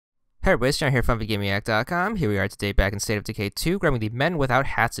Hey everybody, it's John here from VidGamiac.com. Here we are today back in State of Decay 2, grabbing the Men Without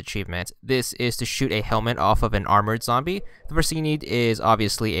Hats achievement. This is to shoot a helmet off of an armored zombie. The first thing you need is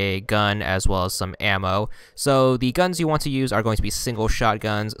obviously a gun as well as some ammo. So the guns you want to use are going to be single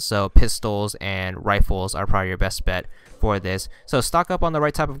shotguns, so pistols and rifles are probably your best bet for this. So stock up on the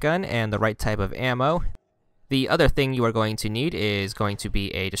right type of gun and the right type of ammo. The other thing you are going to need is going to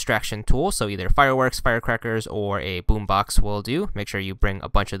be a distraction tool, so either fireworks, firecrackers, or a boombox will do. Make sure you bring a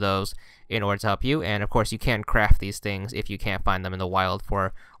bunch of those in order to help you, and of course you can craft these things if you can't find them in the wild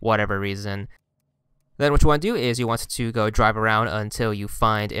for whatever reason. Then what you want to do is you want to go drive around until you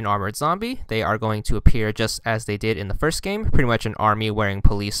find an armored zombie. They are going to appear just as they did in the first game, pretty much an army wearing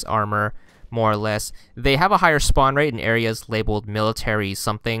police armor, more or less. They have a higher spawn rate in areas labeled military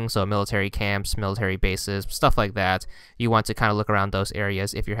something, so military camps, military bases, stuff like that. You want to kind of look around those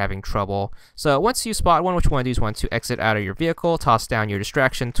areas if you're having trouble. So once you spot one, what you want to do is you want to exit out of your vehicle, toss down your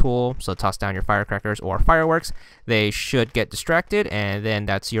distraction tool, so toss down your firecrackers or fireworks. They should get distracted, and then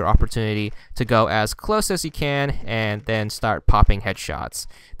that's your opportunity to go as close as you can and then start popping headshots.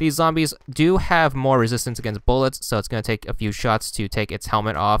 These zombies do have more resistance against bullets, so it's going to take a few shots to take its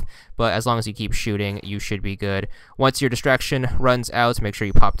helmet off, but as long as you keep shooting, you should be good. Once your distraction runs out, make sure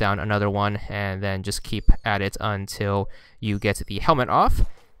you pop down another one, and then just keep at it until you get the helmet off.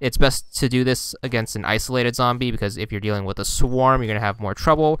 It's best to do this against an isolated zombie, because if you're dealing with a swarm, you're going to have more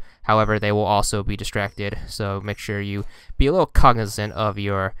trouble. However, they will also be distracted, so make sure you be a little cognizant of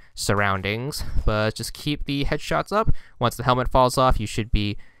your surroundings. But just keep the headshots up. Once the helmet falls off, you should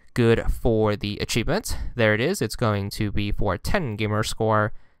be good for the achievement. There it is. It's going to be for 10 gamer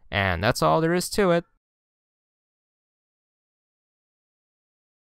score, and that's all there is to it.